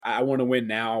I want to win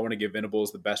now. I want to give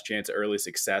Venables the best chance at early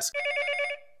success.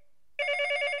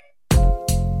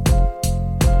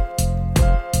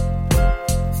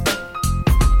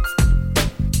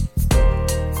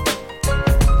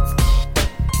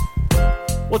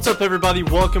 What's up, everybody?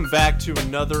 Welcome back to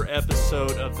another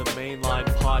episode of the Mainline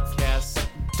Podcast.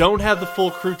 Don't have the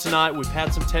full crew tonight. We've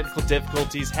had some technical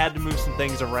difficulties, had to move some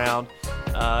things around.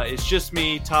 It's just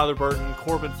me, Tyler Burton.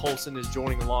 Corbin Polson is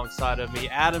joining alongside of me.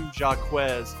 Adam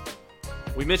Jaquez.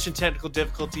 We mentioned technical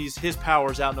difficulties. His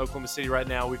power's out in Oklahoma City right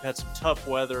now. We've had some tough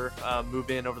weather move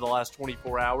in over the last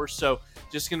 24 hours. So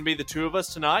just going to be the two of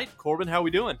us tonight. Corbin, how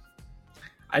we doing?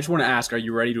 I just want to ask, are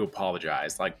you ready to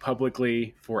apologize? Like,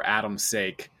 publicly, for Adam's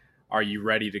sake, are you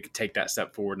ready to take that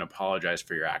step forward and apologize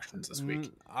for your actions this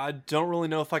week? I don't really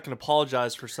know if I can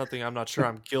apologize for something I'm not sure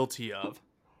I'm guilty of.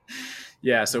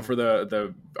 Yeah, so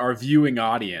for our viewing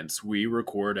audience, we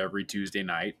record every Tuesday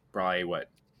night, probably,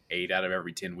 8 out of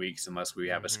every 10 weeks, unless we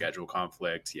have a schedule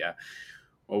conflict. Yeah.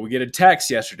 Well, we get a text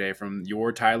yesterday from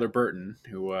your Tyler Burton,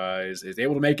 who is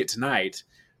able to make it tonight,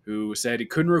 who said he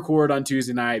couldn't record on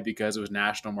Tuesday night because it was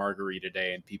National Margarita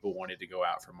Day and people wanted to go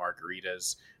out for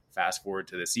margaritas. Fast forward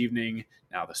to this evening.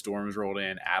 Now the storm's rolled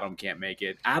in. Adam can't make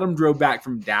it. Adam drove back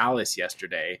from Dallas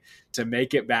yesterday to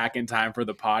make it back in time for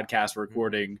the podcast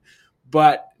recording.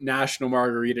 But National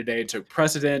Margarita Day took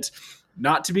precedent,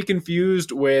 not to be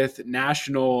confused with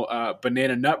National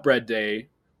Banana Nut Bread Day,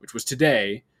 which was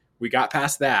today. We got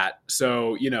past that.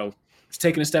 So, it's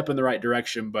taking a step in the right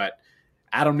direction, but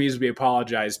Adam needs to be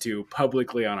apologized to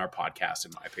publicly on our podcast,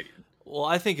 in my opinion. Well,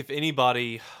 I think if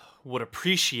anybody would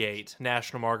appreciate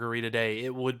National Margarita Day,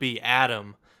 it would be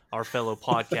Adam, our fellow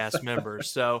podcast member.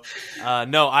 So,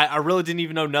 no, I really didn't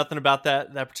even know nothing about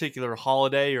that particular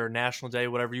holiday or national day,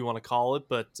 whatever you want to call it.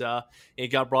 But it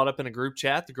got brought up in a group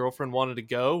chat. The girlfriend wanted to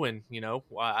go. And,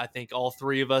 I think all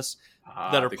three of us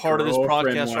that are part of this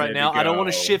podcast right now, I don't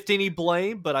want to shift any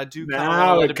blame, but I do kind of want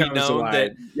to let it be known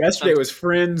that yesterday it was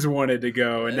friends wanted to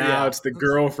go, and now it's the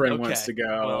girlfriend wants to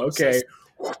go. Well, okay.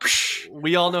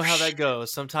 We all know how that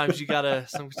goes. Sometimes you gotta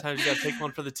take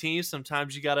one for the team.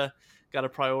 Sometimes you gotta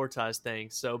prioritize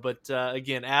things. So, but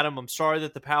again, Adam, I'm sorry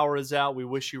that the power is out. We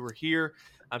wish you were here.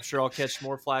 I'm sure I'll catch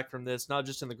more flack from this, not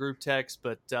just in the group text,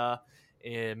 but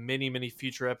in many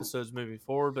future episodes moving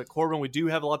forward. But Corbin, we do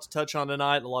have a lot to touch on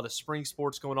tonight. A lot of spring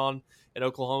sports going on in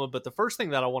Oklahoma. But the first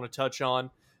thing that I want to touch on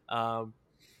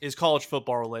is college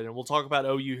football related. We'll talk about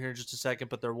OU here in just a second,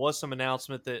 but there was some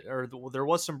announcement there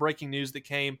was some breaking news that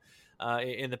came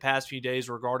in the past few days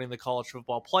regarding the college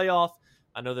football playoff.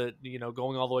 I know that,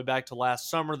 going all the way back to last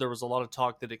summer, there was a lot of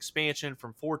talk that expansion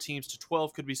from 4 teams to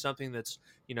 12 could be something that's,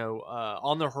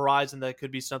 on the horizon. That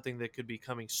could be something that could be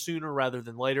coming sooner rather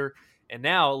than later. And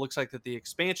now it looks like that the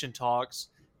expansion talks,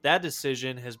 that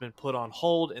decision has been put on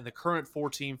hold, in the current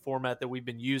 4-team format that we've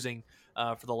been using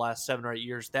for the last 7 or 8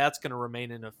 years. That's going to remain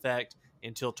in effect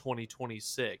until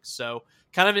 2026. So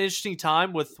kind of an interesting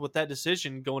time with that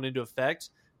decision going into effect,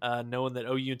 knowing that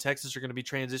OU and Texas are going to be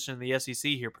transitioning to the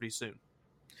SEC here pretty soon.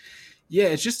 Yeah,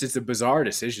 it's a bizarre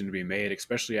decision to be made,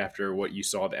 especially after what you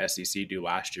saw the SEC do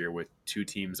last year with 2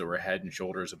 teams that were head and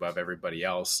shoulders above everybody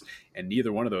else, and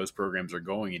neither one of those programs are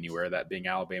going anywhere, that being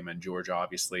Alabama and Georgia,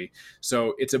 obviously.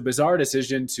 So it's a bizarre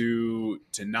decision to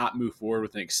not move forward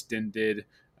with an extended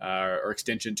or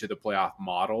extension to the playoff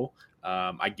model.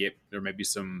 I get there may be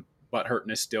some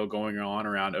butthurtness still going on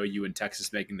around OU and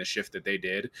Texas making the shift that they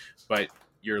did, but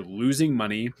you're losing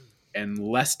money and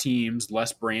less teams,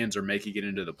 less brands are making it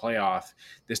into the playoff.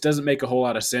 This doesn't make a whole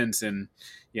lot of sense. And,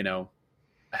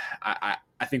 I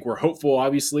think we're hopeful,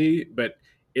 obviously, but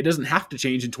it doesn't have to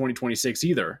change in 2026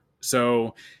 either.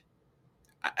 So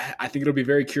I think it'll be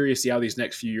very curious to see how these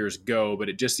next few years go, but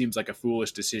it just seems like a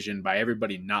foolish decision by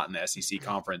everybody not in the SEC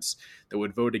conference that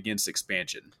would vote against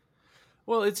expansion.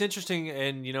 Well, it's interesting,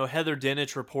 and Heather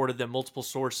Dinich reported that multiple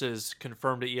sources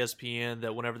confirmed to ESPN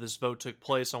that whenever this vote took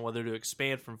place on whether to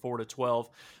expand from 4 to 12,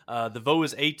 the vote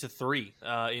was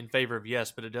 8-3 in favor of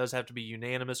yes, but it does have to be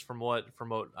unanimous from what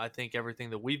I think everything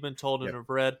that we've been told and have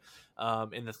read.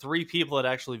 And the 3 people that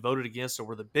actually voted against it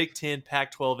were the Big Ten,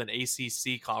 Pac-12, and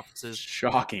ACC conferences.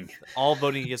 Shocking. All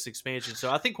voting against expansion.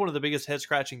 So I think one of the biggest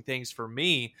head-scratching things for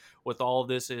me with all of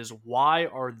this is, why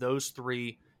are those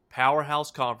 3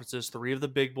 powerhouse conferences, 3 of the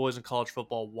big boys in college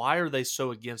football, why are they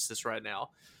so against this right now?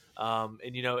 And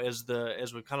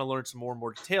as we've kind of learned some more and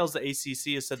more details, the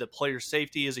ACC has said that player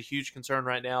safety is a huge concern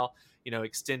right now.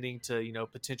 Extending to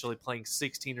potentially playing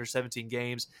 16 or 17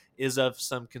 games is of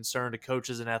some concern to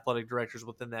coaches and athletic directors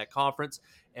within that conference.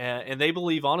 And they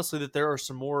believe, honestly, that there are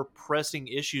some more pressing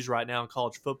issues right now in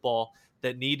college football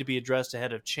that need to be addressed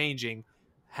ahead of changing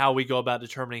how we go about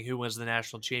determining who wins the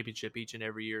national championship each and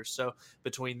every year. So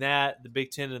between that, the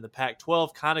Big Ten and the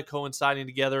Pac-12 kind of coinciding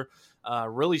together,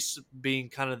 really being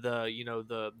kind of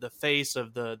the face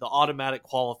of the automatic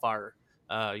qualifier,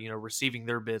 receiving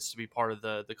their bids to be part of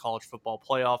the college football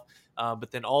playoff,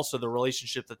 but then also the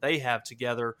relationship that they have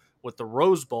together with the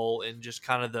Rose Bowl and just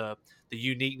kind of the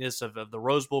uniqueness of the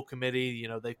Rose Bowl committee.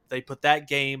 They put that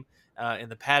game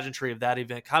and the pageantry of that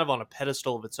event kind of on a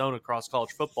pedestal of its own across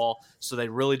college football. So they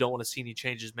really don't want to see any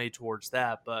changes made towards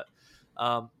that. But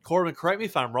Corbin, correct me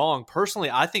if I'm wrong. Personally,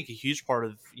 I think a huge part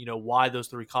of why those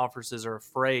three conferences are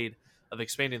afraid of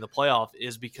expanding the playoff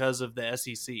is because of the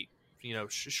SEC.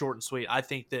 Short and sweet. I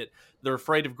think that they're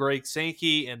afraid of Greg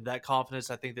Sankey and that confidence.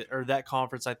 That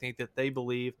conference. I think that they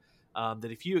believe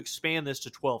that if you expand this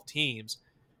to 12 teams,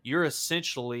 you're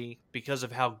essentially, because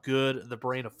of how good the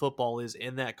brain of football is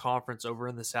in that conference over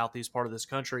in the southeast part of this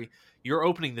country, you're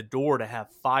opening the door to have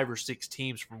 5 or 6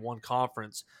 teams from one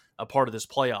conference a part of this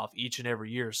playoff each and every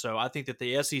year. So I think that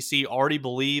the SEC already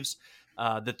believes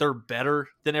that they're better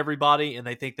than everybody, and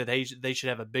they think that they should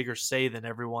have a bigger say than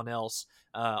everyone else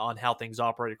on how things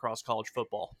operate across college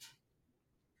football.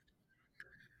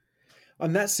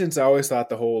 On that sense, I always thought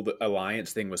the whole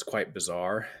alliance thing was quite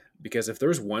bizarre, because if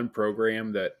there's one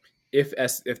program that if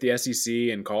the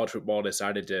SEC and college football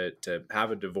decided to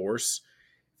have a divorce,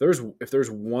 if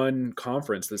there's one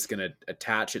conference that's going to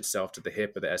attach itself to the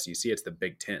hip of the SEC, it's the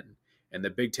Big Ten, and the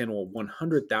Big Ten will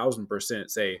 100,000%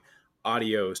 say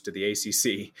adios to the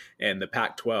ACC and the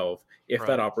Pac-12 if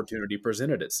that opportunity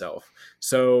presented itself.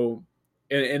 So.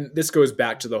 And this goes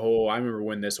back to the whole, I remember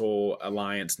when this whole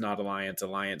alliance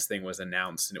thing was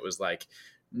announced, and it was like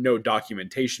no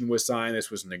documentation was signed.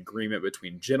 This was an agreement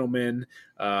between gentlemen,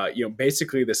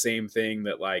 basically the same thing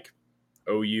that like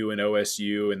OU and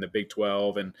OSU and the Big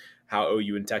 12 and how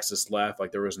OU and Texas left.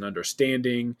 Like there was an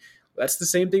understanding. That's the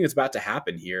same thing that's about to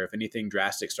happen here. If anything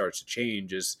drastic starts to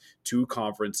change, is 2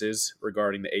 conferences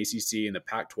regarding the ACC and the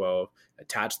Pac-12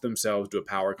 attach themselves to a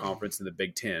power conference in the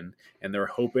Big Ten, and they're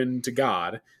hoping to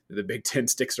God that the Big Ten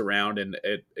sticks around and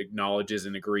it acknowledges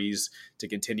and agrees to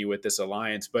continue with this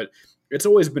alliance. But it's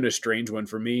always been a strange one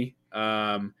for me.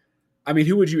 Who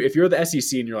would you, if you're the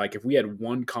SEC and you're like, if we had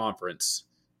one conference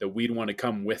that we'd want to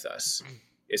come with us,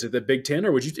 is it the Big Ten,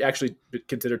 or would you actually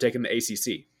consider taking the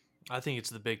ACC? I think it's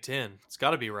the Big Ten. It's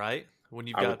got to be, right? When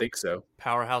you've got I would think so.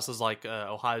 Powerhouses like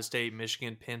Ohio State,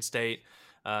 Michigan, Penn State,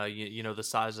 the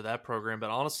size of that program. But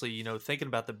honestly, thinking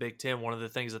about the Big Ten, one of the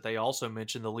things that they also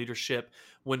mentioned, the leadership,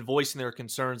 when voicing their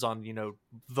concerns on,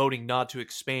 voting not to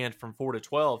expand from 4 to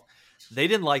 12, they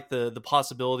didn't like the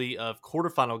possibility of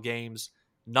quarterfinal games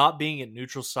not being at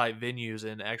neutral site venues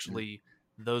and actually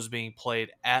those being played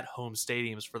at home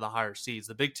stadiums for the higher seeds.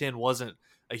 The Big Ten wasn't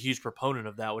a huge proponent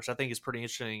of that, which I think is pretty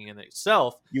interesting in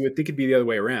itself. You would think it'd be the other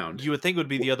way around. You would think it would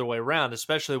be the other way around,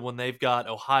 especially when they've got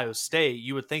Ohio State.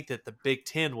 You would think that the Big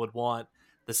Ten would want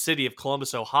the city of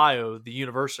Columbus, Ohio, the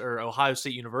university or Ohio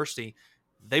State University.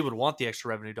 They would want the extra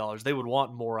revenue dollars. They would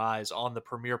want more eyes on the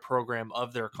premier program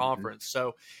of their conference.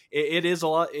 So it is a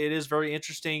lot. It is very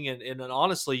interesting. And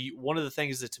honestly, one of the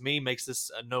things that to me makes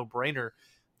this a no-brainer,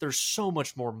 there's so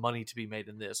much more money to be made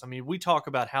in this. I mean, we talk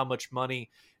about how much money,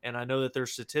 and I know that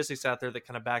there's statistics out there that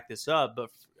kind of back this up,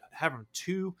 but having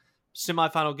 2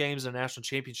 semifinal games in a national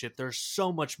championship, there's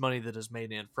so much money that is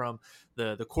made in from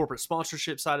the corporate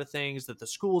sponsorship side of things that the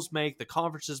schools make, the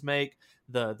conferences make,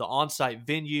 the on-site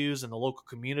venues and the local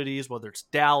communities, whether it's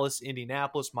Dallas,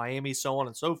 Indianapolis, Miami, so on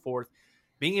and so forth.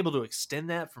 Being able to extend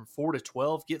that from 4 to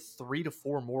 12, get 3 to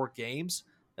 4 more games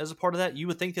as a part of that, you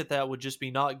would think that would just be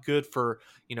not good for,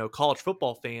 college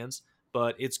football fans,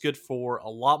 but it's good for a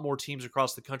lot more teams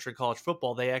across the country in college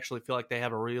football. They actually feel like they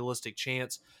have a realistic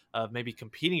chance of maybe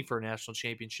competing for a national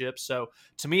championship. So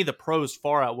to me, the pros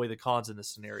far outweigh the cons in this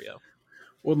scenario.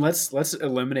 Well, let's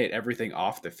eliminate everything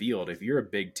off the field. If you're a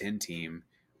Big Ten team,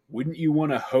 wouldn't you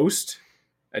want to host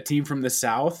a team from the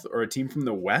South or a team from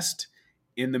the West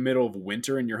in the middle of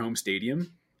winter in your home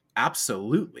stadium?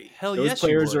 Absolutely. Hell those yes,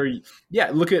 players are.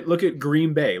 Yeah, look at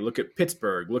Green Bay, look at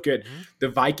Pittsburgh, look at the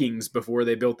Vikings before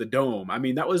they built the dome. I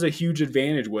mean, that was a huge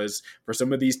advantage, was for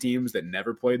some of these teams that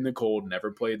never played in the cold,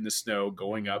 never played in the snow,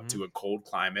 going up to a cold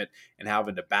climate and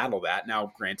having to battle that.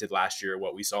 Now, granted, last year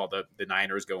what we saw the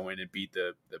Niners go in and beat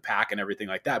the Pack and everything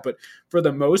like that, but for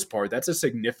the most part, that's a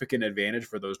significant advantage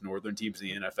for those northern teams in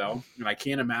the NFL. And I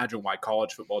can't imagine why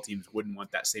college football teams wouldn't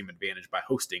want that same advantage by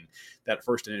hosting that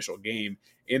first initial game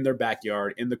in their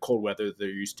backyard, in the cold weather that they're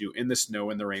used to, in the snow,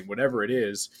 in the rain, whatever it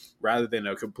is, rather than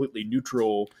a completely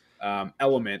neutral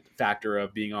element factor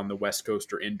of being on the West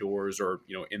Coast or indoors or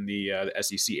in the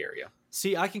SEC area.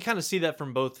 See, I can kind of see that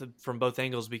from both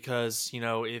angles because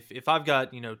if I've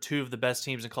got two of the best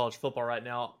teams in college football right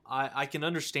now, I can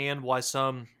understand why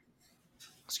some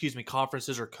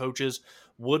conferences or coaches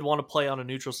would want to play on a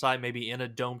neutral site, maybe in a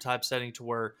dome type setting to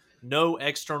where no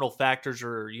external factors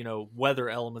or weather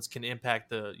elements can impact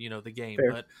the the game.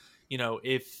 Fair. But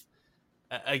if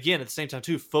again, at the same time,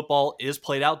 too, football is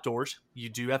played outdoors. You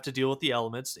do have to deal with the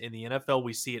elements. In the NFL,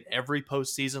 we see it every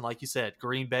postseason. Like you said,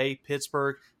 Green Bay,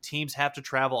 Pittsburgh, teams have to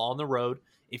travel on the road.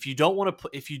 If you don't want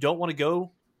to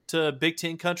go to Big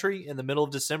Ten country in the middle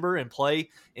of December and play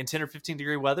in 10 or 15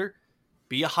 degree weather,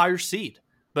 be a higher seed.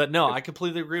 But no, I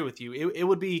completely agree with you. It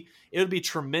would be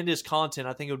tremendous content.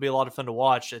 I think it would be a lot of fun to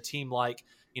watch a team like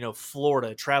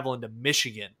Florida traveling to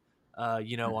Michigan.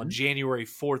 On January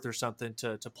 4th or something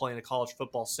to play in a college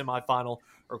football semifinal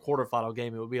or quarterfinal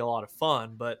game. It would be a lot of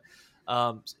fun. But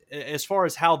as far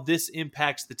as how this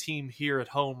impacts the team here at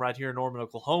home, right here in Norman,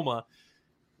 Oklahoma,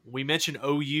 we mentioned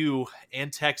OU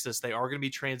and Texas. They are going to be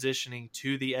transitioning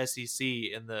to the SEC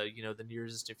in the the near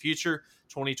distant future.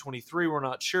 2023, we're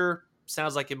not sure.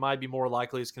 Sounds like it might be more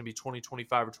likely it's going to be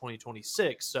 2025 or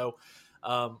 2026. So,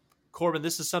 Corbin,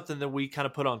 this is something that we kind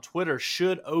of put on Twitter.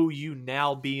 Should OU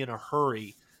now be in a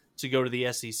hurry to go to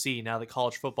the SEC now that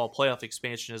college football playoff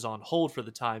expansion is on hold for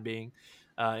the time being?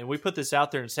 And we put this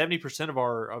out there, and 70% of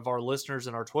our listeners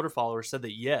and our Twitter followers said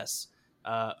that yes,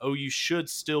 OU should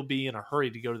still be in a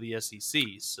hurry to go to the SEC.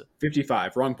 So,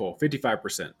 55, wrong poll,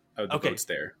 55% of the votes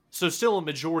there. So still a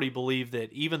majority believe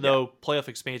that even though playoff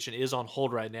expansion is on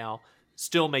hold right now,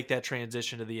 still make that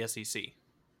transition to the SEC.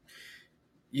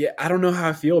 Yeah, I don't know how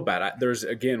I feel about it. There's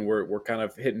again, we're kind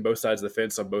of hitting both sides of the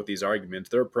fence on both these arguments.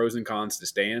 There are pros and cons to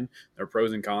staying. There are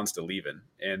pros and cons to leaving.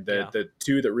 And the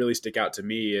two that really stick out to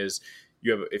me is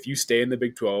if you stay in the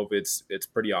Big 12, it's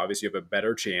pretty obvious you have a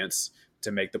better chance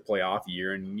to make the playoff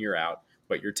year in and year out,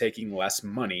 but you're taking less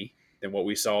money than what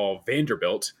we saw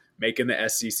Vanderbilt make in the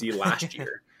SEC last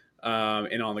year.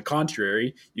 And on the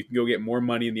contrary, you can go get more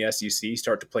money in the SEC,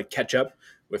 start to play catch up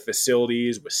with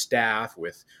facilities, with staff,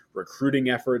 with recruiting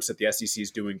efforts that the SEC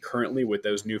is doing currently with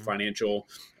those new financial,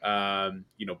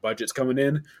 budgets coming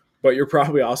in. But you're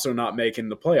probably also not making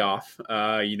the playoff,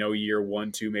 year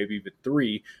 1, 2, maybe even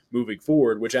 3 moving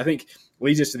forward, which I think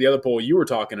leads us to the other poll you were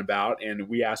talking about. And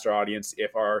we asked our audience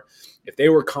if they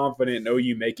were confident in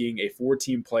OU making a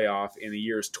 4-team playoff in the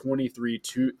years 23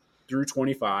 through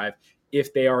 25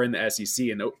 if they are in the SEC.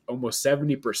 And almost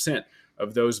 70%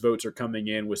 of those votes are coming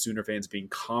in with Sooner fans being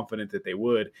confident that they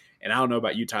would. And I don't know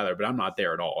about you, Tyler, but I'm not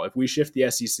there at all. If we shift the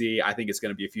SEC, I think it's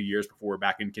going to be a few years before we're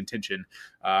back in contention,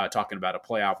 talking about a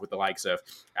playoff with the likes of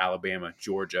Alabama,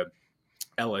 Georgia,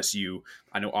 LSU.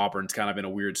 I know Auburn's kind of in a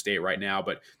weird state right now,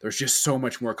 but there's just so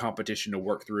much more competition to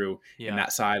work through in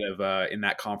that side of in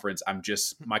that conference.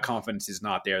 My confidence is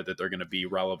not there that they're going to be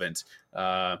relevant.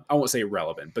 I won't say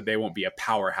relevant, but they won't be a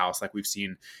powerhouse like we've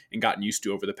seen and gotten used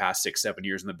to over the past 6-7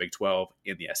 years in the Big 12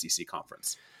 in the SEC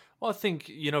conference. Well, I think,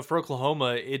 for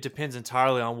Oklahoma, it depends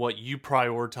entirely on what you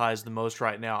prioritize the most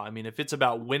right now. I mean, if it's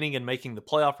about winning and making the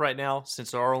playoff right now,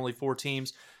 since there are only 4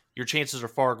 teams, your chances are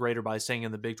far greater by staying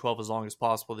in the Big 12 as long as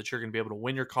possible that you're going to be able to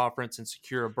win your conference and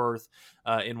secure a berth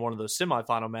in one of those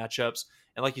semifinal matchups.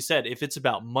 And like you said, if it's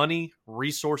about money,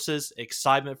 resources,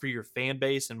 excitement for your fan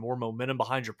base, and more momentum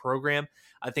behind your program,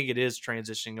 I think it is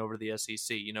transitioning over to the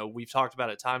SEC. We've talked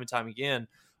about it time and time again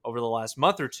over the last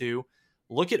month or two.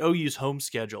 Look at OU's home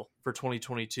schedule for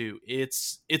 2022.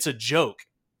 It's a joke.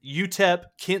 UTEP,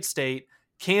 Kent State,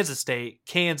 Kansas State,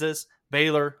 Kansas,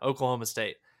 Baylor, Oklahoma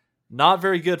State. Not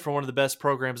very good for one of the best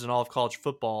programs in all of college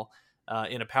football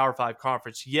in a Power 5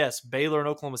 conference. Yes, Baylor and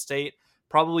Oklahoma State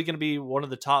probably going to be one of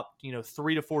the top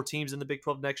 3 to 4 teams in the Big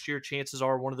 12 next year. Chances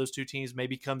are one of those 2 teams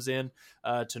maybe comes in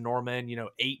to Norman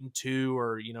 8-2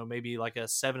 or maybe like a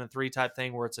 7-3 type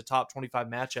thing where it's a top 25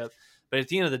 matchup. But at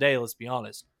the end of the day, let's be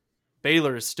honest,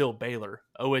 Baylor is still Baylor.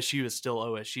 OSU is still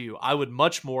OSU. I would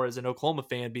much more, as an Oklahoma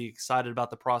fan, be excited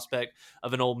about the prospect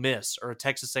of an Ole Miss or a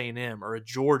Texas A&M or a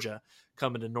Georgia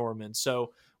coming to Norman.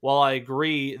 So while I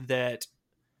agree that,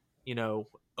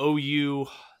 OU,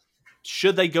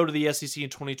 should they go to the SEC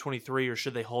in 2023 or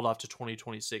should they hold off to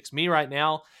 2026? Me right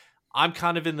now, I'm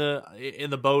kind of in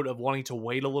the boat of wanting to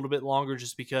wait a little bit longer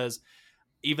just because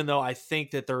even though I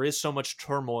think that there is so much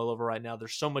turmoil over right now,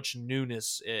 there's so much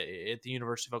newness at the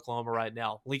University of Oklahoma right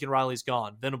now. Lincoln Riley's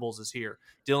gone. Venables is here.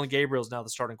 Dylan Gabriel's now the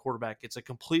starting quarterback. It's a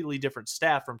completely different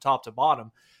staff from top to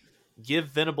bottom. give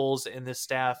Venables and this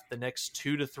staff the next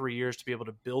 2 to 3 years to be able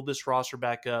to build this roster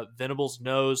back up. Venables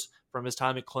knows from his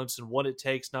time at Clemson what it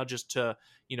takes, not just to,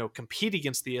 compete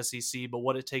against the SEC, but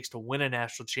what it takes to win a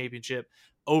national championship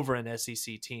over an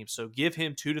SEC team. So give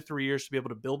him 2 to 3 years to be able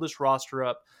to build this roster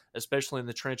up, especially in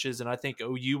the trenches. And I think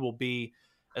OU will be,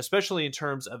 especially in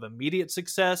terms of immediate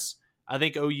success, I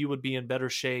think OU would be in better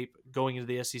shape going into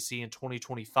the SEC in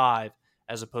 2025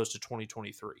 as opposed to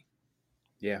 2023.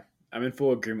 Yeah, I'm in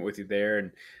full agreement with you there.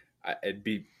 And it'd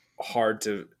be hard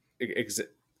to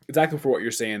exactly for what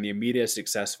you're saying. The immediate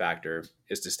success factor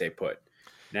is to stay put.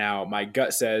 Now, my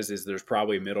gut says is there's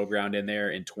probably a middle ground in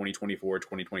there in 2024,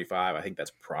 2025. I think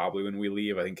that's probably when we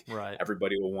leave. I think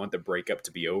everybody will want the breakup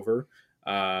to be over.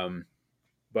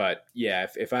 But yeah,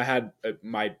 if I had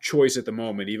my choice at the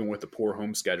moment, even with the poor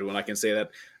home schedule, and I can say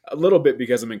that a little bit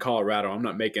because I'm in Colorado, I'm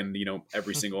not making,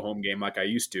 every single home game like I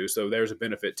used to. So there's a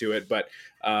benefit to it. But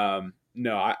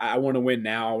no, I want to win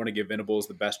now. I want to give Venables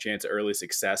the best chance of early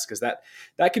success because that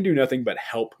can do nothing but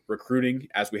help recruiting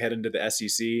as we head into the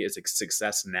SEC. It's a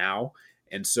success now.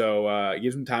 And so it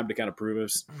gives him time to kind of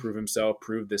prove himself,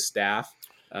 prove this staff,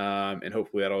 and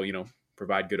hopefully that'll,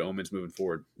 provide good omens moving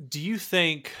forward. Do you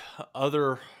think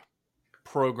other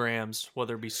programs,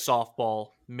 whether it be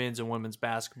softball, men's and women's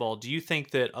basketball, do you think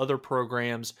that other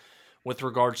programs with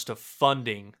regards to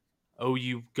funding,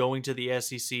 OU going to the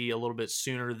SEC a little bit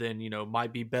sooner than,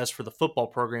 might be best for the football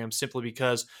program simply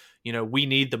because, we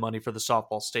need the money for the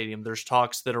softball stadium? There's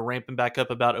talks that are ramping back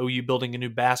up about OU building a new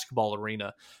basketball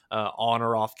arena on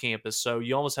or off campus. So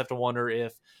you almost have to wonder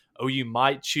if OU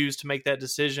might choose to make that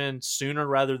decision sooner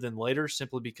rather than later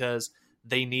simply because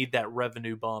they need that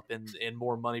revenue bump and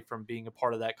more money from being a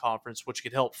part of that conference, which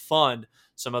could help fund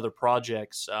some other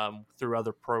projects through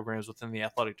other programs within the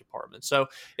athletic department. So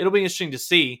it'll be interesting to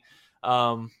see.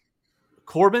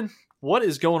 Corbin, what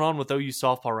is going on with OU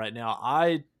softball right now?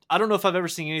 I don't know if I've ever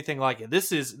seen anything like it.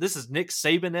 This is Nick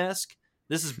Saban-esque.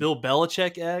 This is Bill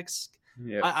Belichick-esque.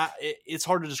 Yep. It's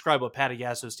hard to describe what Patty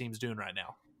Gasso's team's doing right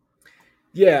now.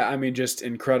 Yeah, I mean, just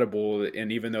incredible.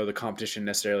 And even though the competition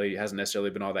hasn't necessarily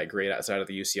been all that great outside of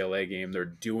the UCLA game, they're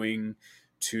doing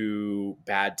to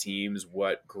bad teams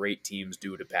what great teams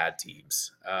do to bad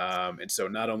teams. And so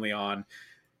not only on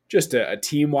just a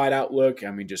team-wide outlook,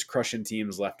 I mean, just crushing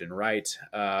teams left and right,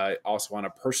 also on a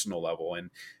personal level.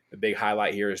 And the big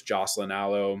highlight here is Jocelyn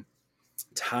Alo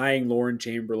tying Lauren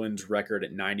Chamberlain's record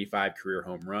at 95 career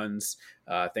home runs,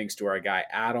 thanks to our guy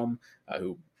Adam,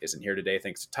 who isn't here today,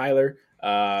 thanks to Tyler.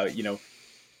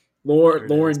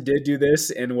 Lauren did do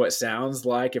this in what sounds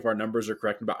like, if our numbers are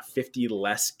correct, about 50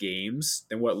 less games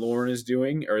than what Lauren is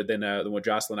doing, or than what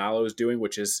Jocelyn Alo is doing,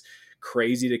 which is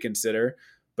crazy to consider.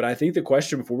 But I think the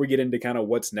question before we get into kind of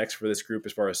what's next for this group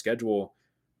as far as schedule,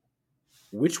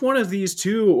 which one of these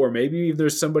two, or maybe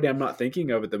there's somebody I'm not thinking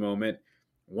of at the moment,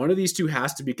 one of these two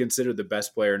has to be considered the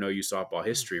best player in OU softball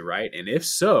history, right? And if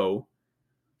so,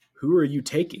 who are you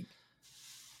taking?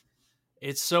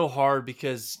 It's so hard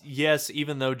because, yes,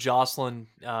 even though Jocelyn,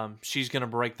 she's going to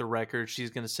break the record, she's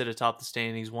going to sit atop the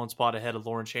standings, one spot ahead of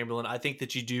Lauren Chamberlain. I think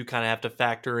that you do kind of have to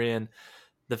factor in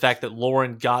the fact that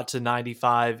Lauren got to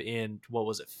 95 in,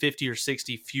 50 or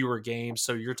 60 fewer games.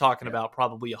 So you're talking about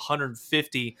probably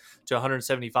 150 to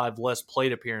 175 less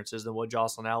plate appearances than what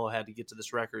Jocelyn Alo had to get to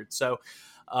this record. So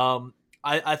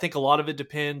I think a lot of it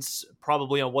depends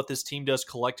probably on what this team does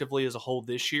collectively as a whole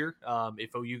this year.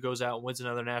 If OU goes out and wins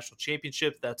another national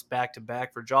championship, that's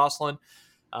back-to-back for Jocelyn.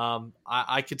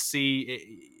 I could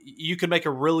see you could make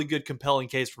a really good, compelling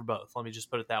case for both. Let me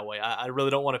just put it that way. I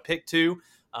really don't want to pick two.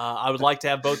 I would like to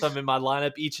have both of them in my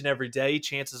lineup each and every day.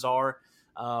 Chances are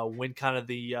when kind of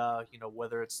the,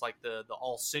 whether it's like the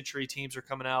all-century teams are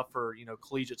coming out for,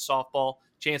 collegiate softball,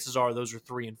 chances are those are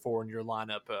 3 and 4 in your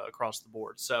lineup across the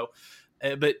board. So,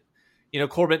 but,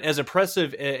 Corbin, as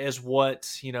impressive as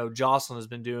what, Jocelyn has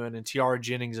been doing and Tiara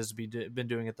Jennings has been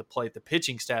doing at the plate, the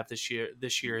pitching staff this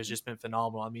year has just been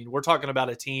phenomenal. I mean, we're talking about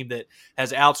a team that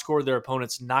has outscored their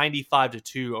opponents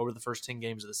 95-2 over the first 10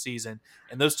 games of the season.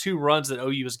 And those 2 runs that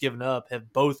OU has given up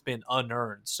have both been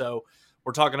unearned. So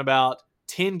we're talking about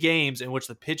 10 games in which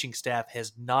the pitching staff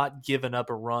has not given up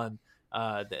a run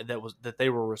that they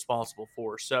were responsible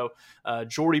for. So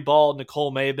Jordy Ball,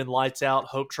 Nicole May have been lights out.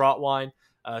 Hope Trotwine,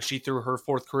 she threw her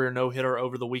 4th career no-hitter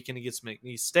over the weekend against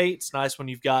McNeese State. It's nice when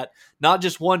you've got not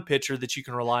just one pitcher that you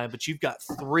can rely on, but you've got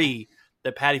 3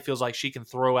 that Patty feels like she can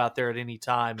throw out there at any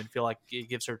time and feel like it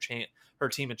gives her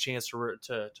team a chance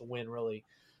to win, really.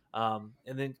 And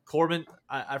then Corbin,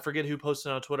 I forget who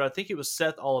posted on Twitter. I think it was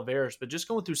Seth Oliveris, but just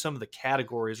going through some of the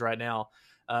categories right now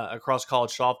across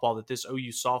college softball that this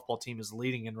OU softball team is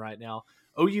leading in right now.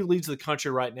 OU leads the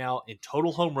country right now in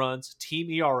total home runs, team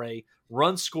ERA,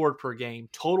 runs scored per game,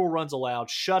 total runs allowed,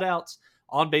 shutouts,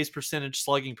 on-base percentage,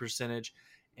 slugging percentage,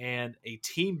 and a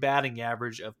team batting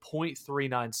average of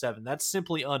 .397. That's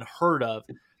simply unheard of,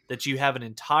 that you have an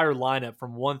entire lineup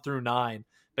from 1 through 9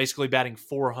 basically batting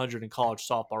 .400 in college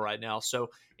softball right now. So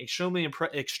extremely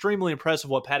impressive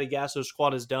what Patty Gasso's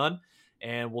squad has done,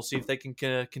 and we'll see if they can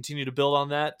continue to build on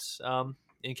that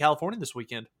in California this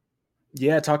weekend.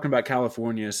 Yeah, talking about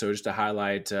California, so just to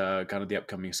highlight kind of the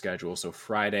upcoming schedule. So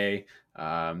Friday,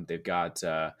 they've got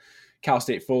Cal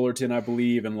State Fullerton, I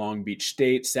believe, and Long Beach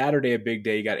State. Saturday, a big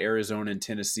day. You got Arizona and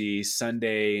Tennessee.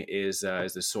 Sunday is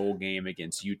the sole game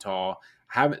against Utah.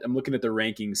 I'm looking at the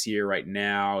rankings here right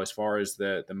now as far as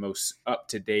the most up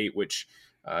to date, which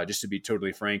just to be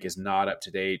totally frank is not up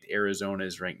to date. Arizona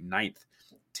is ranked 9th.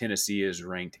 Tennessee is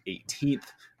ranked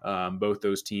 18th. Both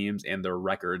those teams and their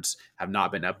records have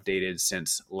not been updated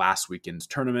since last weekend's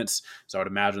tournaments. So I would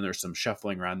imagine there's some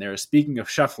shuffling around there. Speaking of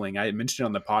shuffling, I mentioned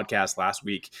on the podcast last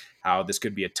week how this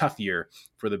could be a tough year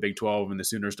for the Big 12 and the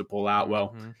Sooners to pull out.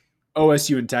 Well,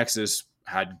 OSU and Texas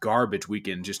had garbage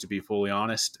weekend, just to be fully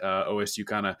honest. OSU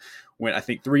kind of went, I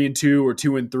think, 3-2 or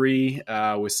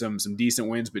 2-3 with some decent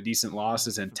wins but decent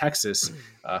losses. And Texas,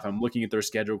 if I'm looking at their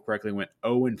schedule correctly, went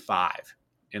 0-5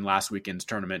 in last weekend's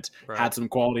tournament. Right. Had some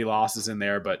quality losses in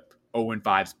there, but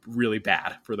 0-5 is really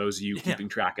bad for those of you keeping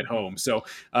track at home. So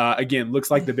again, looks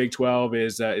like the Big 12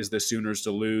 is the Sooners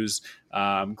to lose.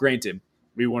 Granted,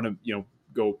 we want to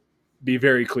go be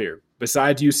very clear.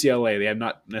 Besides UCLA, they have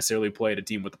not necessarily played a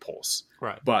team with a pulse,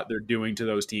 right? But they're doing to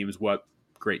those teams what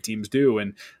great teams do.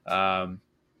 And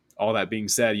all that being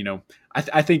said,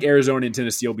 I think Arizona and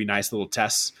Tennessee will be nice little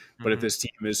tests. But if this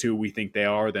team is who we think they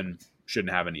are, then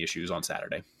shouldn't have any issues on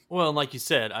Saturday. Well, and like you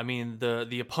said, I mean,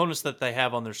 the opponents that they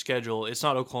have on their schedule, it's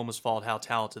not Oklahoma's fault how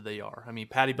talented they are. I mean,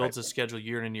 Patty builds a schedule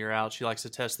year in and year out. She likes to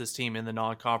test this team in the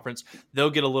non-conference. They'll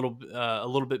get a little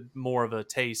bit more of a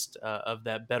taste of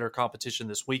that better competition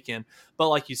this weekend. But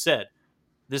like you said,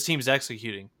 this team's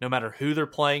executing. No matter who they're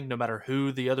playing, no matter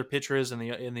who the other pitcher is in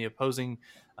the opposing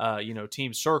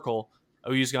team circle,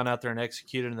 OU's gone out there and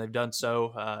executed, and they've done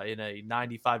so in a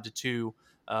 95-2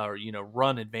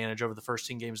 run advantage over the first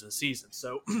 10 games of the season.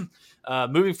 So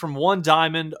moving from one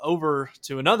diamond over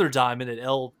to another diamond at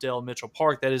L. Dale Mitchell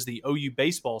Park, that is the OU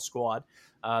baseball squad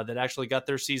that actually got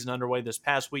their season underway this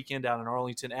past weekend down in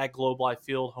Arlington at Globe Life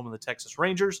Field, home of the Texas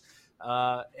Rangers.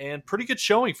 And pretty good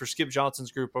showing for Skip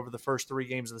Johnson's group over the first 3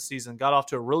 games of the season. Got off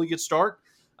to a really good start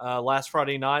last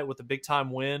Friday night with a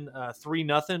big-time win,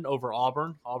 3-0 over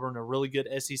Auburn. Auburn, a really good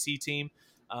SEC team.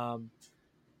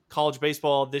 College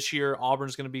baseball this year,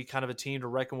 Auburn's going to be kind of a team to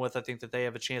reckon with. I think that they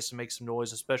have a chance to make some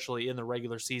noise, especially in the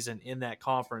regular season in that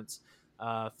conference.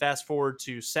 Fast forward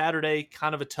to Saturday,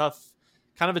 kind of a tough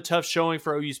showing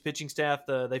for OU's pitching staff.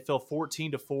 They fell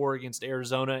 14-4 against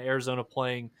Arizona. Arizona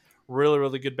playing really,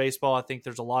 really good baseball. I think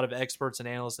there's a lot of experts and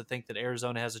analysts that think that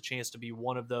Arizona has a chance to be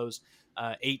one of those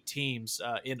 8 teams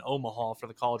in Omaha for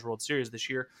the College World Series this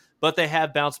year. But they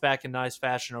have bounced back in nice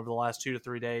fashion over the last 2 to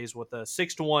 3 days with a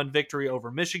 6-1 victory over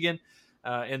Michigan,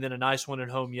 and then a nice win at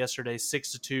home yesterday,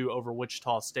 6-2 over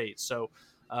Wichita State. So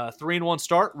 3-1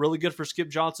 start, really good for Skip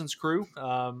Johnson's crew,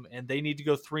 and they need to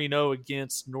go 3-0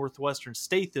 against Northwestern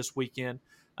State this weekend.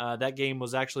 That game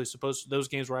was actually those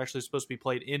games were actually supposed to be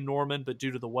played in Norman, but due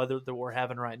to the weather that we're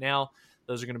having right now,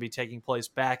 those are going to be taking place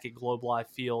back at Globe Life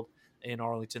Field in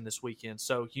Arlington this weekend.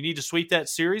 So you need to sweep that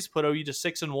series, put OU to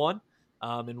 6-1,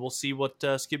 and we'll see what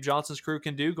Skip Johnson's crew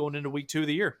can do going into week 2 of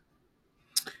the year.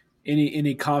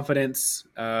 Any confidence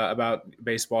about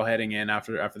baseball heading in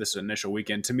after this initial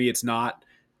weekend? To me, it's not.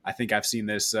 I think I've seen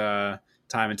this time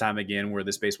and time again where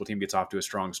this baseball team gets off to a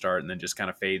strong start and then just kind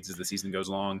of fades as the season goes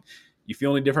along. You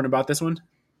feel any different about this one?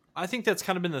 I think that's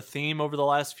kind of been the theme over the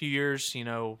last few years.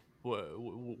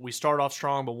 We start off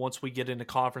strong, but once we get into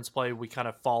conference play, we kind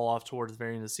of fall off towards the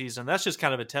very end of the season. That's just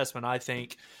kind of a testament, I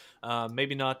think,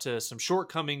 maybe not to some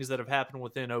shortcomings that have happened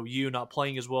within OU, not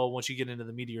playing as well once you get into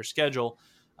the meatier schedule.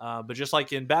 But just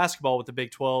like in basketball with the Big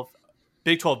 12,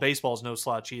 Big 12 baseball is no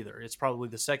slouch either. It's probably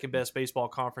the second best baseball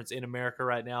conference in America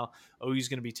right now. OU is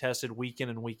going to be tested week in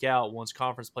and week out once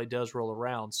conference play does roll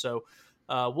around. So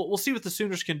we'll see what the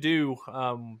Sooners can do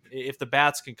if the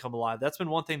bats can come alive. That's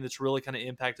been one thing that's really kind of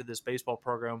impacted this baseball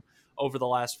program over the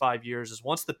last 5 years is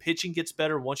once the pitching gets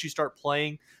better, once you start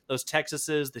playing those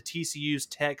Texases, the TCUs,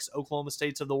 Techs, Oklahoma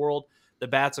States of the world, the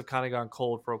bats have kind of gone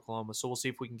cold for Oklahoma. So we'll see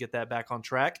if we can get that back on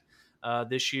track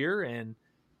this year. And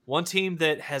one team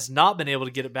that has not been able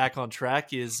to get it back on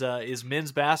track is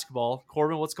men's basketball.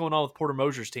 Corbin, what's going on with Porter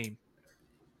Mosier's team?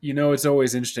 It's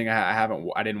always interesting.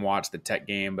 I didn't watch the Tech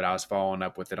game, but I was following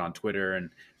up with it on Twitter,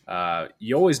 and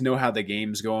you always know how the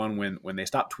game's going when they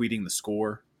stop tweeting the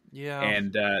score. Yeah.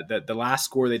 And the last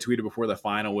score they tweeted before the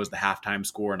final was the halftime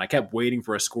score, and I kept waiting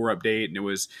for a score update, and it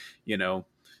was,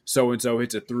 so and so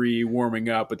hits a three warming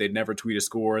up, but they'd never tweet a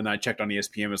score. And then I checked on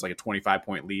ESPN, it was like a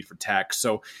 25-point lead for Tech.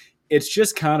 So it's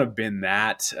just kind of been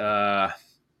that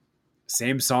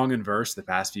same song and verse the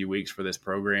past few weeks for this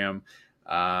program.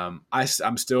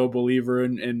 I'm still a believer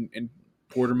in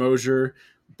Porter Moser,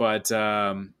 but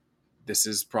this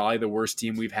is probably the worst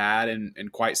team we've had in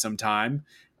quite some time.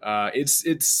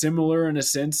 It's similar in a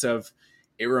sense of,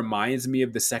 it reminds me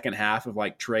of the second half of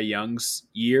like Trae Young's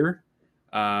year,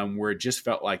 where it just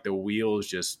felt like the wheels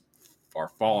just are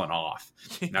falling off.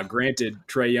 Now, granted,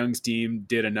 Trae Young's team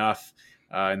did enough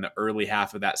in the early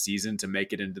half of that season to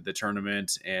make it into the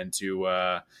tournament and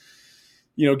to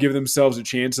give themselves a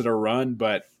chance at a run,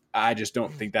 but I just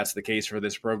don't think that's the case for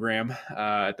this program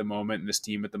at the moment, and this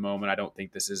team at the moment. I don't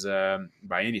think this is,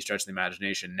 by any stretch of the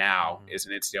imagination now, is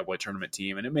an NCAA tournament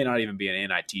team, and it may not even be an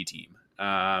NIT team.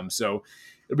 So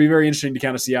it'll be very interesting to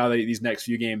kind of see how these next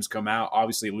few games come out.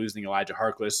 Obviously, losing Elijah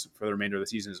Harkless for the remainder of the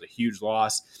season is a huge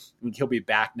loss. I think he'll be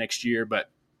back next year, but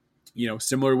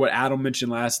similar to what Adam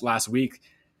mentioned last week,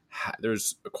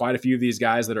 there's quite a few of these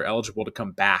guys that are eligible to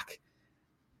come back.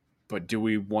 But do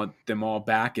we want them all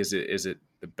back? Is it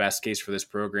the best case for this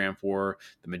program for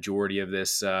the majority of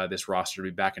this roster to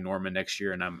be back in Norman next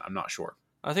year? And I'm not sure.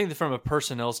 I think that from a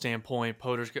personnel standpoint,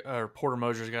 Porter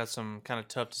Moser's got some kind of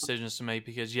tough decisions to make,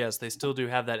 because yes, they still do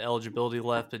have that eligibility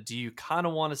left. But do you kind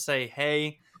of want to say,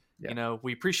 hey,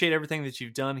 we appreciate everything that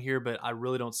you've done here, but I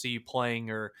really don't see you playing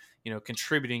or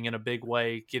contributing in a big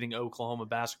way, getting Oklahoma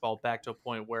basketball back to a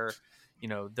point where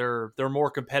they're more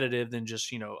competitive than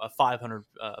just a 500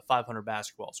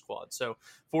 basketball squad. So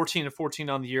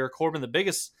 14-14 on the year. Corbin, the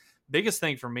biggest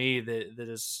thing for me that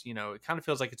is, it kind of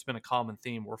feels like it's been a common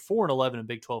theme. We're 4-11 in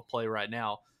Big 12 play right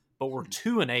now, but we're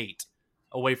 2-8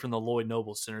 away from the Lloyd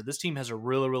Noble Center. This team has a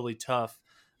really, really tough.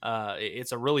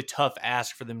 It's a really tough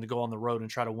ask for them to go on the road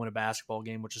and try to win a basketball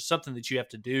game, which is something that you have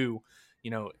to do,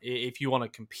 if you want to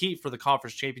compete for the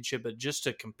conference championship, but just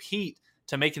to compete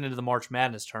to make it into the March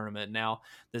Madness tournament. Now,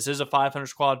 this is a 500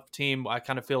 squad team. I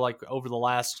kind of feel like over the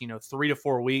last, 3 to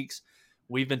 4 weeks,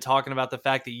 we've been talking about the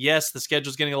fact that, yes, the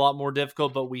schedule's getting a lot more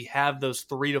difficult, but we have those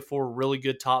 3 to 4 really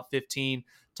good top 15,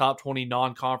 top 20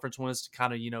 non-conference wins to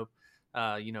kind of,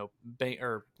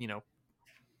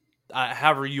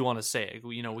 however you want to say it.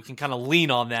 We can kind of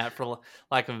lean on that, for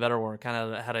lack of a better word. Kind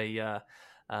of had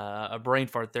a brain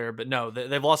fart there, but no,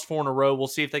 they've lost 4 in a row. We'll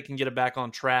see if they can get it back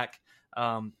on track.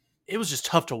 It was just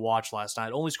tough to watch last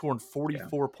night. Only scoring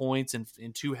 44 points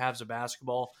in 2 halves of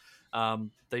basketball.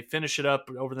 They finish it up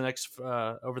over the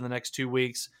next 2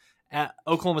 weeks at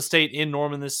Oklahoma State in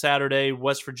Norman this Saturday,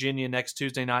 West Virginia next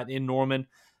Tuesday night in Norman.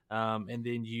 And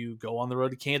then you go on the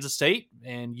road to Kansas State,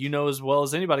 and as well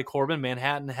as anybody, Corbin,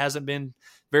 Manhattan hasn't been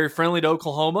very friendly to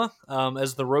Oklahoma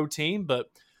as the road team,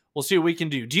 but we'll see what we can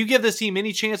do. Do you give this team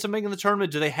any chance of making the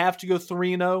tournament? Do they have to go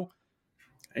 3-0?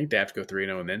 I think they have to go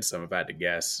 3-0 and then some, if I had to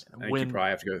guess. I think you probably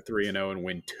have to go 3-0 and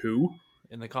win 2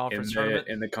 in the conference tournament.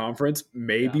 In the conference,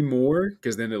 maybe more,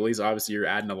 because then at least obviously you're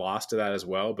adding a loss to that as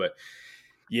well. But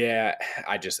yeah,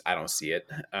 I don't see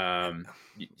it.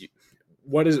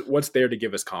 What's there to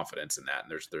give us confidence in that?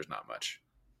 And there's not much.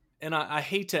 And I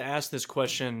hate to ask this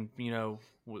question.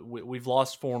 We've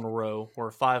lost 4 in a row. We're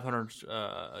a 500,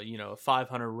 a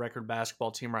 500 record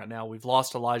basketball team right now. We've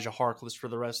lost Elijah Harkless for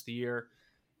the rest of the year.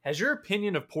 Has your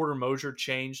opinion of Porter Moser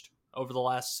changed over the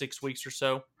last 6 weeks or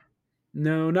so?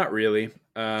 No, not really.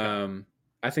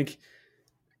 I think,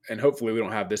 and hopefully we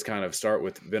don't have this kind of start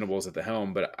with Venables at the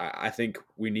helm, but I think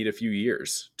we need a few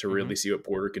years to really see what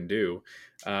Porter can do.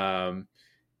 And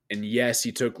yes,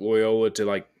 he took Loyola to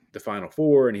like the Final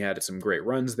Four, and he had some great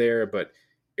runs there, but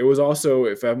it was also,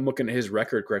 if I'm looking at his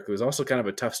record correctly, it was also kind of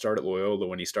a tough start at Loyola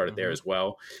when he started there as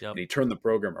well. Yep. And he turned the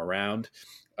program around.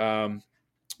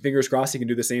 Fingers crossed he can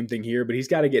do the same thing here, but he's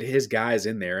got to get his guys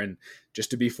in there. And just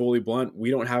to be fully blunt,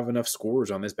 we don't have enough scorers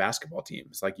on this basketball team.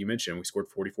 It's like you mentioned, we scored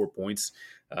 44 points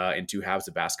in 2 halves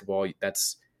of basketball.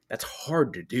 That's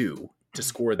hard to do, to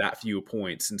score that few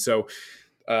points. And so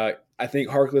I think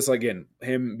Harkless, again,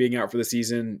 him being out for the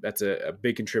season, that's a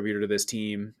big contributor to this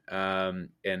team.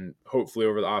 And hopefully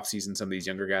over the offseason, some of these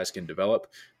younger guys can develop.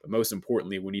 But most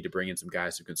importantly, we need to bring in some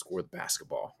guys who can score the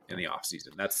basketball in the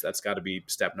offseason. That's got to be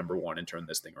step number 1 and turn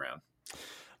this thing around.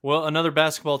 Well, another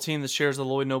basketball team that shares the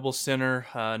Lloyd Noble Center,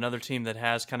 another team that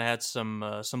has kind of had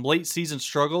some late season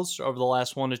struggles over the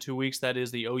last 1 to 2 weeks. That is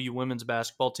the OU women's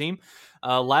basketball team.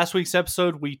 Last week's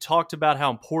episode, we talked about how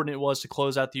important it was to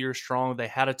close out the year strong. They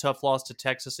had a tough loss to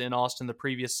Texas in Austin the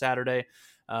previous Saturday.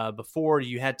 Before,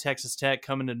 you had Texas Tech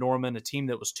coming to Norman, a team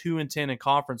that was 2-10 in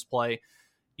conference play.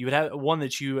 You would have one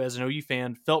that you, as an OU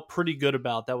fan, felt pretty good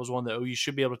about. That was one that OU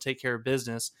should be able to take care of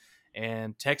business.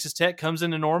 And Texas Tech comes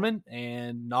into Norman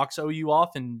and knocks OU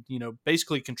off and,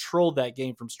 basically controlled that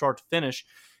game from start to finish.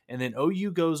 And then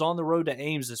OU goes on the road to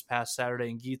Ames this past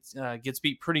Saturday and gets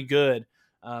beat pretty good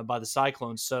by the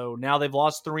Cyclones. So now they've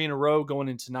lost 3 in a row going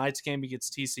into tonight's game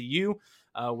against TCU,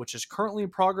 which is currently in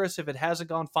progress if it hasn't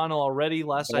gone final already.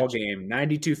 Game,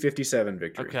 92-57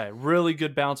 victory. Okay, really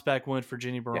good bounce back win for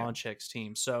Jenny Baranczyk's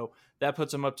team. So that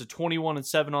puts them up to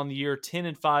 21-7 on the year,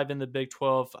 10-5 in the Big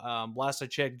 12. Last I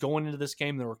checked, going into this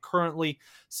game, they were currently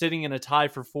sitting in a tie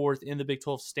for 4th in the Big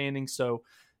 12 standings. So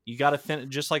you got to finish,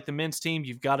 just like the men's team,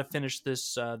 you've got to finish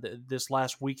this this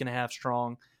last week and a half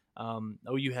strong.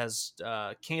 OU has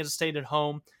Kansas State at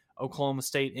home, Oklahoma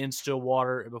State in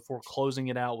Stillwater before closing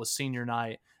it out with senior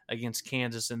night against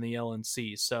Kansas in the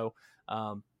LNC. So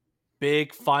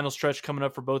big final stretch coming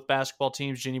up for both basketball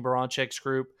teams. Jenny Baranczyk's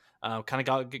group kind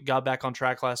of got back on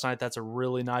track last night. That's a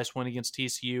really nice win against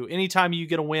TCU. Anytime you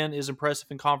get a win is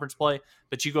impressive in conference play,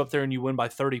 but you go up there and you win by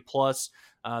 30 plus.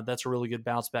 That's a really good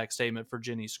bounce back statement for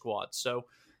Jenny's squad. So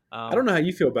I don't know how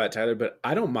you feel about it, Tyler, but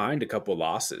I don't mind a couple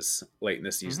losses late in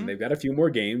the season. They've got a few more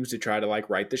games to try to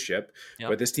right the ship. Yep.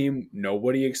 But this team,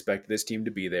 nobody expected this team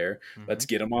to be there. Let's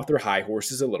get them off their high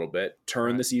horses a little bit,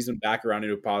 turn the season back around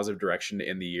into a positive direction to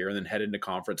end the year, and then head into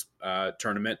conference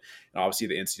tournament and obviously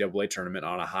the NCAA tournament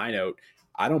on a high note.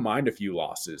 I don't mind a few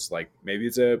losses. Maybe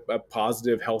it's a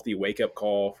positive, healthy wake-up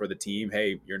call for the team.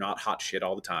 Hey, you're not hot shit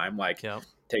all the time.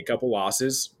 Take a couple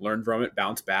losses, learn from it,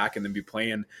 bounce back, and then be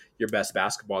playing your best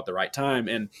basketball at the right time.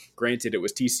 And granted, it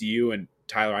was TCU, and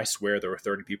Tyler, I swear there were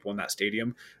 30 people in that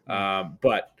stadium.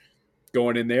 But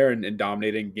going in there and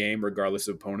dominating the game regardless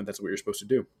of opponent, that's what you're supposed to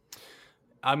do.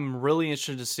 I'm really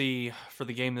interested to see for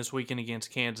the game this weekend against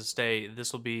Kansas State.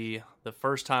 This will be the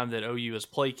first time that OU has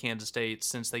played Kansas State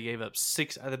since they gave up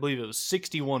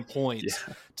 61 points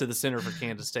to the center for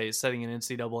Kansas State, setting an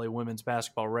NCAA women's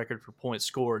basketball record for points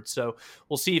scored. So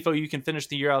we'll see if OU can finish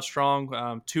the year out strong.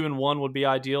 2-1 would be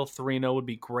ideal. 3-0 would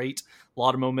be great. A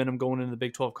lot of momentum going into the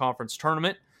Big 12 Conference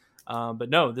tournament. But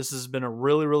no, this has been a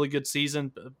really, really good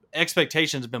season.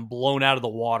 Expectations have been blown out of the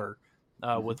water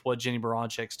with what Jenny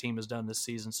Baranczyk's team has done this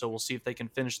season. So we'll see if they can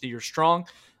finish the year strong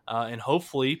and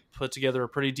hopefully put together a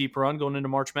pretty deep run going into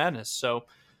March Madness. So,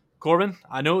 Corbin,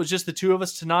 I know it was just the two of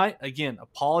us tonight. Again,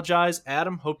 apologize.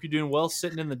 Adam, hope you're doing well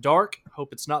sitting in the dark.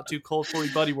 Hope it's not too cold for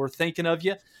you, buddy. We're thinking of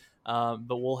you.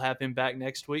 But we'll have him back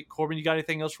next week. Corbin, you got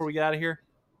anything else before we get out of here?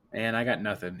 And I got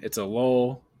nothing. It's a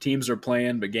lull. Teams are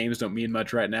playing, but games don't mean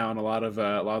much right now in a lot of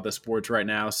the sports right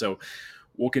now. So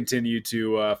we'll continue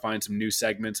to find some new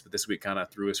segments, but this week kind of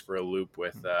threw us for a loop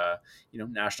with,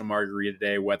 National Margarita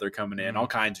Day, weather coming in, all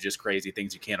kinds of just crazy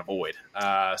things you can't avoid.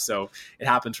 So it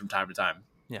happens from time to time.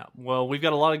 Yeah, well, we've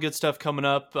got a lot of good stuff coming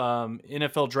up.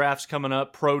 NFL drafts coming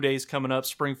up, pro days coming up.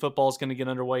 Spring football is going to get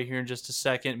underway here in just a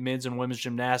second. Men's and women's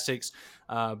gymnastics,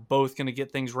 both going to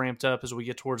get things ramped up as we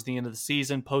get towards the end of the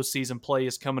season. Postseason play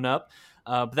is coming up.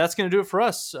 But that's going to do it for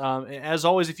us. As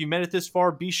always, if you made it this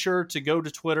far, be sure to go to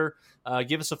Twitter.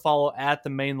 Give us a follow at the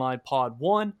Mainline Pod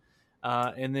 1.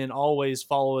 And then always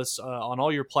follow us on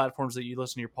all your platforms that you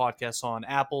listen to your podcasts on,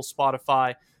 Apple,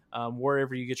 Spotify,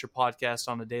 wherever you get your podcasts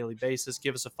on a daily basis.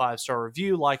 Give us a 5-star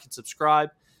review, like and subscribe.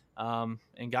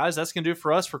 And guys, that's going to do it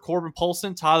for us. For Corbin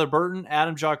Polson, Tyler Burton,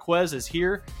 Adam Jaquez is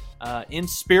here in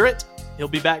spirit. He'll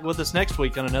be back with us next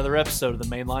week on another episode of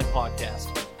the Mainline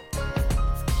Podcast.